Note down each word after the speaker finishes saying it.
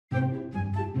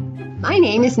My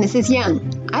name is Mrs.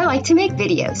 Young. I like to make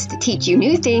videos to teach you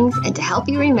new things and to help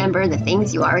you remember the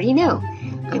things you already know.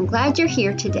 I'm glad you're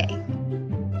here today.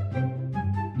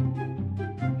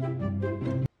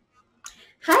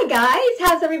 Hi guys,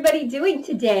 how's everybody doing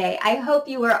today? I hope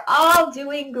you are all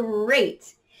doing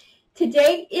great.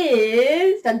 Today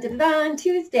is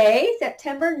Tuesday,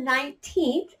 September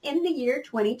 19th in the year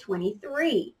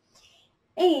 2023.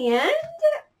 And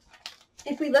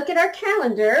if we look at our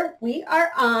calendar, we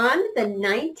are on the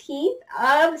 19th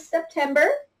of September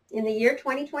in the year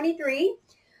 2023.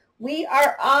 We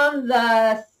are on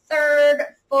the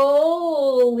third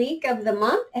full week of the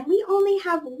month, and we only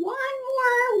have one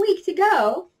more week to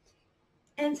go,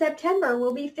 and September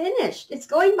will be finished. It's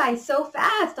going by so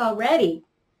fast already.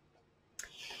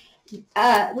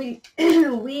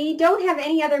 We don't have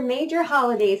any other major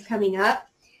holidays coming up,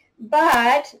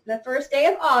 but the first day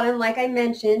of autumn, like I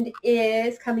mentioned,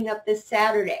 is coming up this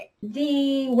Saturday.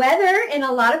 The weather in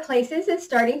a lot of places is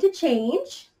starting to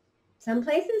change. Some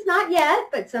places not yet,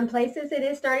 but some places it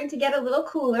is starting to get a little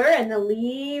cooler and the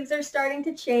leaves are starting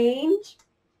to change.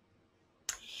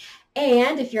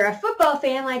 And if you're a football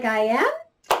fan like I am,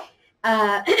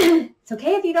 it's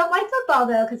okay if you don't like football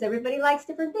though, because everybody likes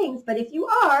different things. But if you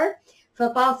are,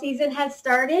 football season has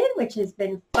started, which has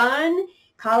been fun.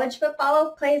 College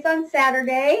football plays on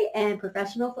Saturday and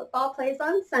professional football plays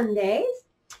on Sundays.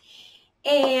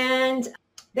 And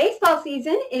baseball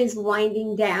season is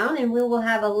winding down, and we will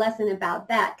have a lesson about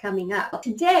that coming up.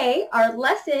 Today, our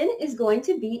lesson is going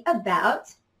to be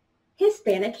about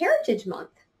Hispanic Heritage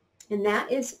Month, and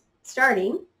that is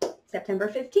starting September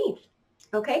 15th.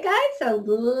 Okay, guys, so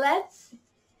let's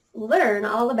learn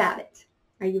all about it.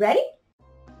 Are you ready?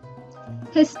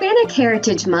 Hispanic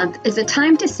Heritage Month is a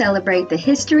time to celebrate the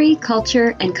history,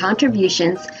 culture, and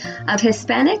contributions of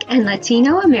Hispanic and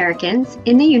Latino Americans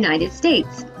in the United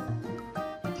States.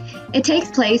 It takes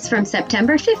place from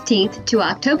September 15th to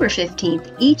October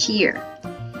 15th each year.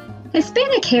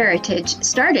 Hispanic Heritage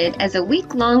started as a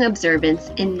week-long observance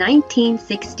in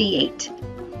 1968,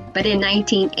 but in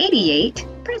 1988,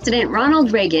 President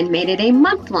Ronald Reagan made it a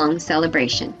month-long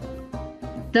celebration.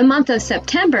 The month of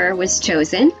September was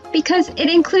chosen because it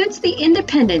includes the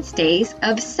Independence Days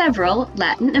of several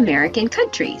Latin American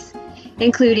countries,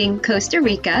 including Costa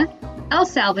Rica, El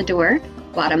Salvador,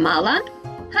 Guatemala,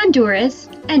 Honduras,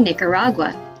 and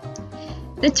Nicaragua.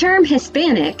 The term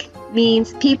Hispanic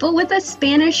means people with a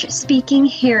Spanish-speaking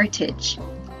heritage,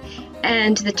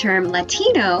 and the term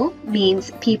Latino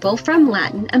means people from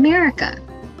Latin America.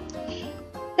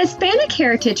 Hispanic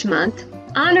Heritage Month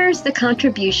honors the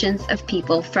contributions of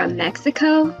people from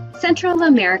Mexico, Central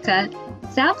America,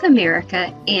 South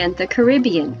America, and the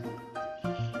Caribbean.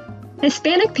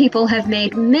 Hispanic people have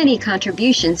made many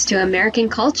contributions to American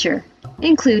culture,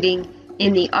 including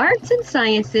in the arts and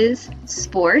sciences,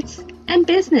 sports, and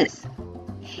business.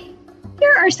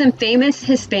 Here are some famous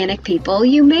Hispanic people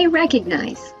you may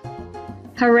recognize.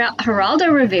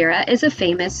 Geraldo Rivera is a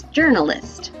famous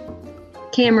journalist.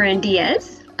 Cameron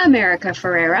Diaz, America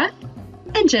Ferrara,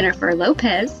 and Jennifer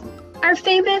Lopez are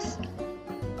famous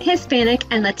Hispanic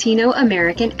and Latino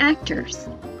American actors.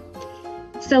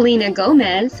 Selena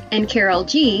Gomez and Karol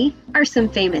G are some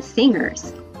famous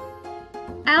singers.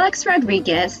 Alex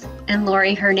Rodriguez and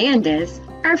Lori Hernandez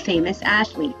are famous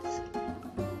athletes.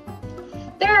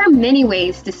 There are many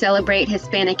ways to celebrate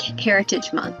Hispanic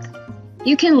Heritage Month.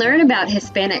 You can learn about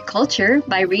Hispanic culture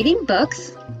by reading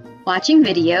books, watching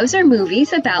videos or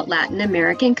movies about Latin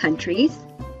American countries,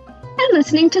 and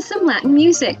listening to some Latin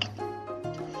music.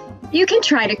 You can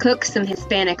try to cook some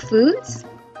Hispanic foods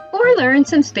or learn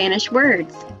some Spanish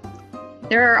words.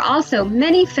 There are also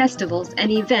many festivals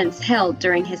and events held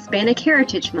during Hispanic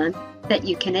Heritage Month that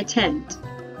you can attend.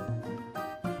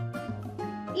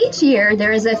 Each year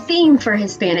there is a theme for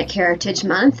Hispanic Heritage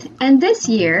Month, and this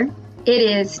year it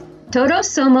is Todos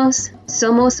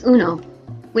somos uno,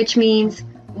 which means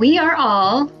we are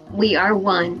all, we are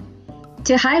one,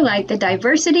 to highlight the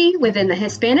diversity within the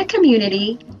Hispanic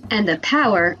community and the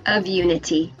power of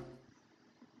unity.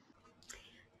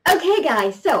 Okay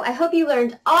guys, so I hope you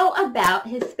learned all about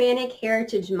Hispanic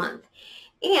Heritage Month.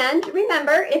 And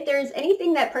remember, if there's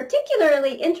anything that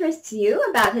particularly interests you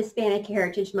about Hispanic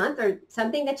Heritage Month or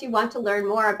something that you want to learn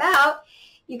more about,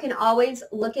 you can always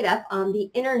look it up on the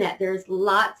internet. There's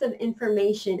lots of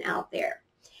information out there.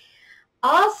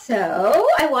 Also,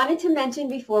 I wanted to mention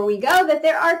before we go that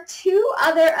there are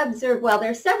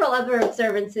there's several other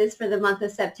observances for the month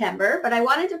of September, but I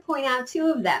wanted to point out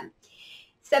two of them.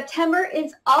 September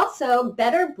is also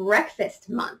Better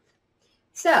Breakfast Month.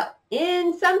 So,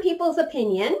 in some people's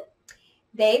opinion,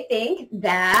 they think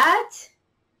that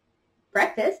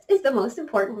breakfast is the most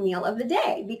important meal of the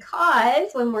day,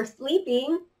 because when we're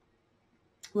sleeping,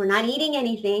 we're not eating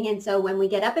anything. And so when we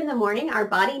get up in the morning, our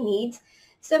body needs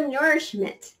some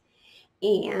nourishment,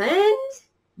 and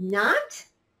not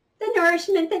the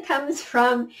nourishment that comes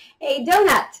from a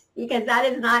donut, because that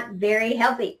is not very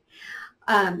healthy.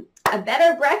 A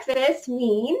better breakfast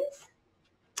means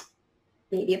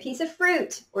maybe a piece of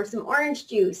fruit or some orange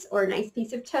juice or a nice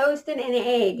piece of toast and an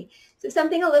egg. So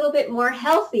something a little bit more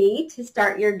healthy to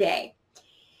start your day.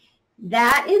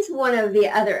 That is one of the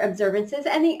other observances.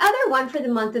 And the other one for the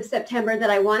month of September that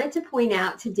I wanted to point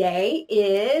out today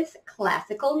is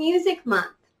Classical Music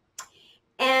Month.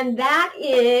 And that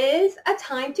is a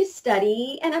time to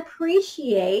study and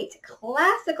appreciate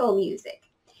classical music.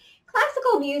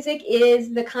 Classical music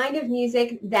is the kind of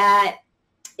music that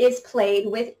is played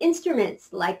with instruments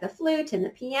like the flute and the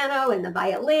piano and the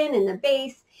violin and the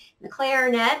bass and the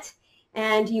clarinet.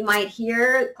 And you might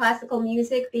hear classical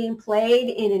music being played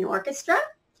in an orchestra.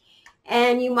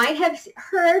 And you might have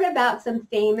heard about some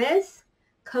famous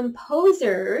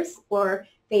composers or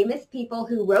famous people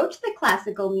who wrote the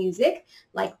classical music,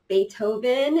 like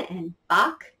Beethoven and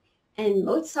Bach and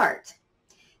Mozart.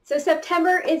 So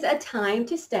September is a time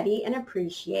to study and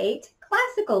appreciate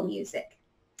classical music.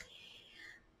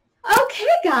 Okay,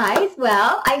 guys,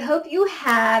 well, I hope you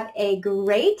have a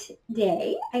great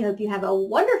day. I hope you have a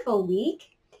wonderful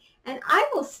week, and I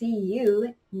will see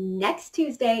you next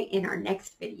Tuesday in our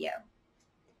next video.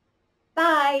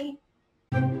 Bye.